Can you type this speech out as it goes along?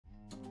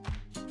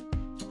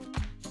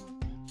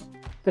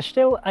The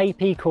STIHL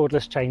AP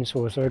cordless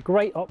chainsaws are a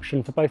great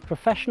option for both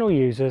professional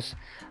users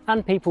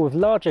and people with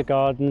larger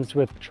gardens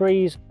with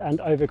trees and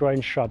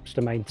overgrown shrubs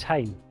to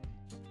maintain.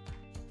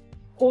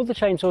 All the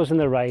chainsaws in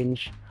the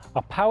range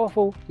are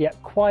powerful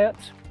yet quiet,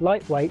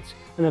 lightweight,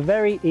 and are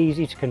very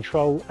easy to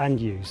control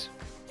and use.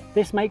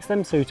 This makes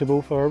them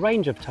suitable for a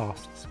range of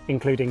tasks,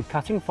 including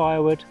cutting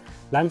firewood,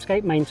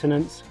 landscape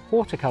maintenance,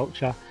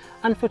 horticulture,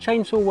 and for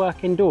chainsaw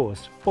work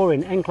indoors or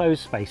in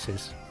enclosed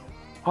spaces.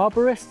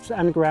 Arborists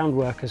and ground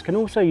workers can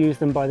also use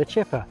them by the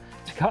chipper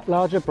to cut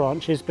larger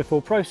branches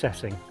before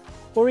processing,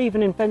 or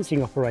even in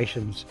fencing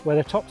operations where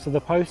the tops of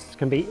the posts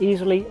can be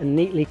easily and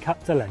neatly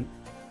cut to length.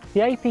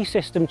 The AP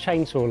System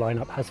chainsaw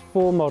lineup has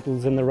 4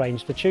 models in the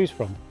range to choose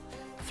from: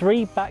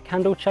 3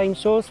 back-handle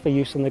chainsaws for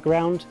use on the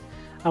ground,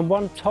 and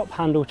 1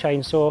 top-handle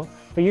chainsaw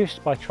for use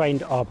by trained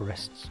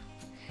arborists.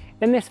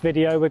 In this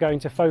video we're going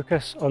to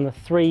focus on the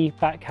 3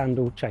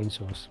 back-handle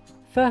chainsaws.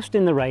 First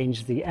in the range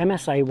is the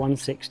MSA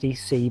 160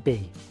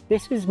 CB.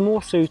 This is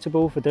more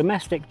suitable for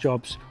domestic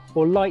jobs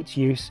or light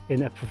use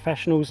in a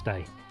professional's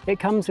day. It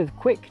comes with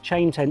quick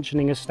chain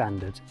tensioning as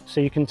standard, so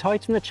you can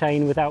tighten the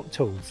chain without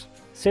tools.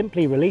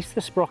 Simply release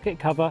the sprocket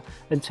cover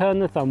and turn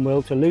the thumb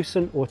wheel to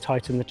loosen or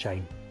tighten the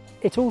chain.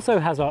 It also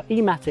has our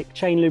E-matic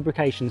chain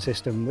lubrication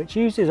system, which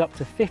uses up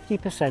to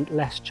 50%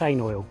 less chain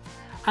oil,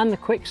 and the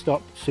quick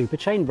stop super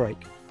chain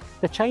brake.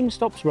 The chain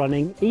stops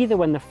running either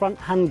when the front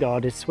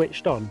handguard is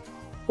switched on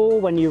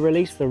or when you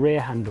release the rear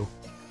handle.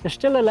 The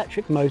STIHL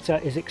electric motor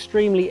is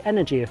extremely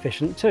energy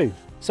efficient too,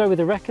 so with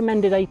a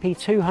recommended AP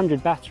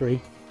 200 battery,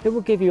 it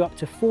will give you up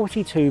to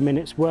 42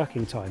 minutes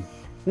working time.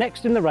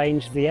 Next in the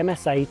range is the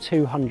MSA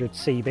 200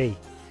 CB.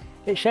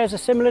 It shares a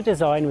similar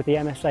design with the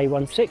MSA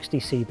 160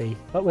 CB,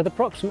 but with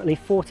approximately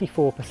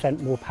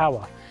 44% more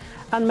power,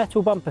 and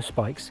metal bumper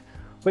spikes,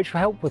 which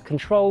will help with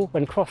control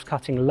when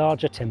cross-cutting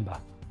larger timber.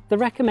 The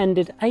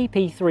recommended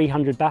AP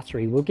 300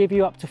 battery will give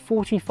you up to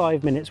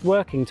 45 minutes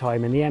working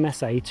time in the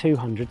MSA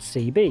 200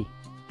 CB.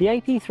 The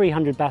AP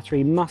 300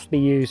 battery must be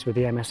used with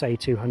the MSA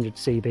 200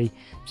 CB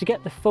to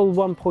get the full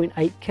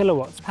 1.8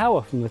 kilowatts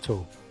power from the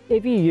tool.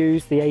 If you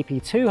use the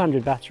AP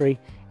 200 battery,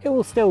 it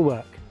will still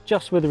work,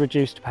 just with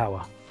reduced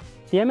power.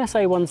 The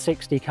MSA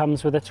 160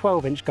 comes with a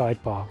 12-inch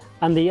guide bar,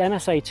 and the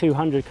MSA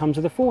 200 comes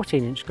with a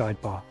 14-inch guide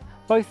bar,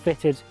 both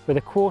fitted with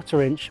a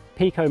 1/4-inch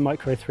Pico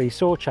Micro 3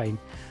 saw chain,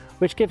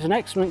 which gives an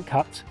excellent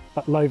cut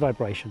but low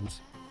vibrations.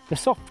 The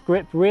soft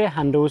grip rear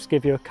handles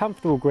give you a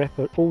comfortable grip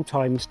at all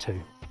times too.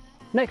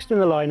 Next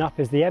in the lineup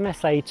is the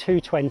MSA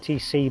 220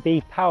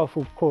 CB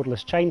powerful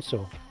cordless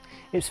chainsaw.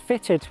 It's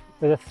fitted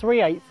with a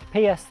 3/8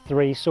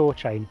 PS3 saw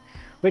chain,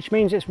 which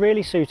means it's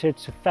really suited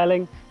to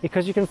felling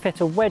because you can fit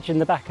a wedge in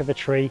the back of a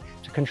tree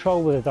to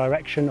control the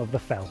direction of the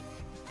fell.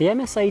 The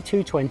MSA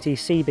 220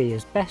 CB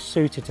is best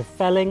suited to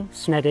felling,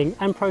 snedding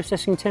and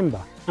processing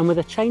timber, and with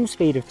a chain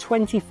speed of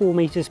 24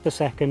 meters per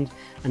second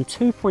and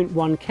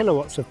 2.1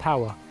 kilowatts of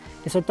power,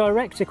 it's a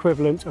direct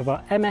equivalent of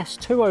our MS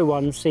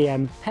 201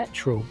 CM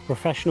petrol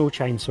professional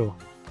chainsaw.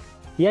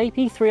 The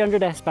AP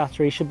 300S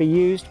battery should be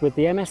used with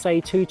the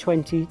MSA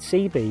 220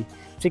 CB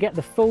to get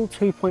the full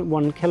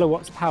 2.1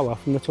 kilowatts power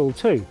from the tool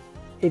too.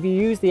 If you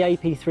use the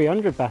AP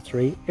 300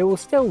 battery, it will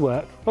still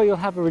work, but you'll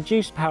have a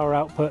reduced power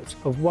output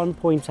of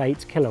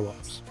 1.8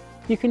 kilowatts.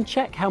 You can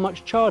check how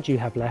much charge you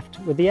have left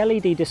with the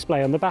LED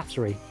display on the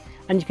battery,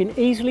 and you can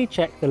easily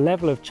check the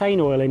level of chain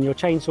oil in your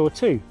chainsaw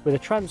too with a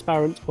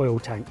transparent oil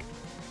tank.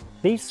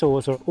 These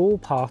saws are all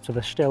part of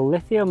the STIHL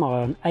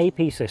lithium-ion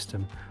AP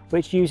system,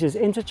 which uses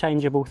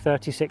interchangeable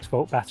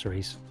 36-volt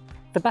batteries.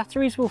 The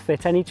batteries will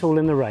fit any tool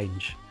in the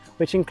range,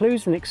 which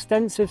includes an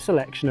extensive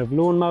selection of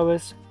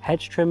lawnmowers,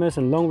 hedge trimmers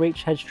and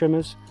long-reach hedge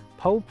trimmers,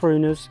 pole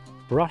pruners,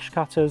 brush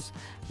cutters,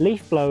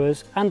 leaf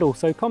blowers and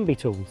also combi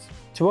tools.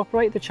 To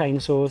operate the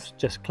chainsaws,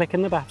 just click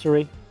in the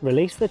battery,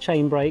 release the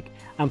chain brake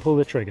and pull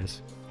the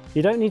triggers.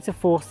 You don't need to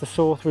force the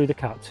saw through the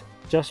cut,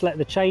 just let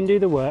the chain do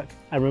the work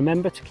and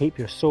remember to keep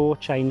your saw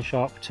chain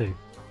sharp too.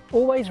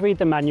 Always read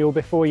the manual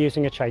before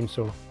using a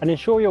chainsaw and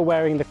ensure you're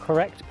wearing the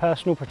correct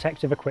personal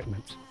protective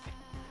equipment.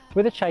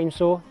 With a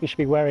chainsaw, you should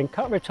be wearing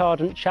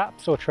cut-retardant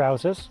chaps or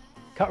trousers,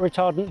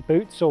 cut-retardant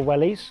boots or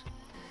wellies,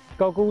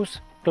 goggles,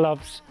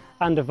 gloves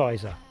and a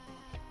visor.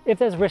 If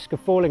there's risk of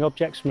falling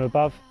objects from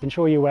above,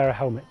 ensure you wear a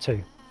helmet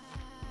too.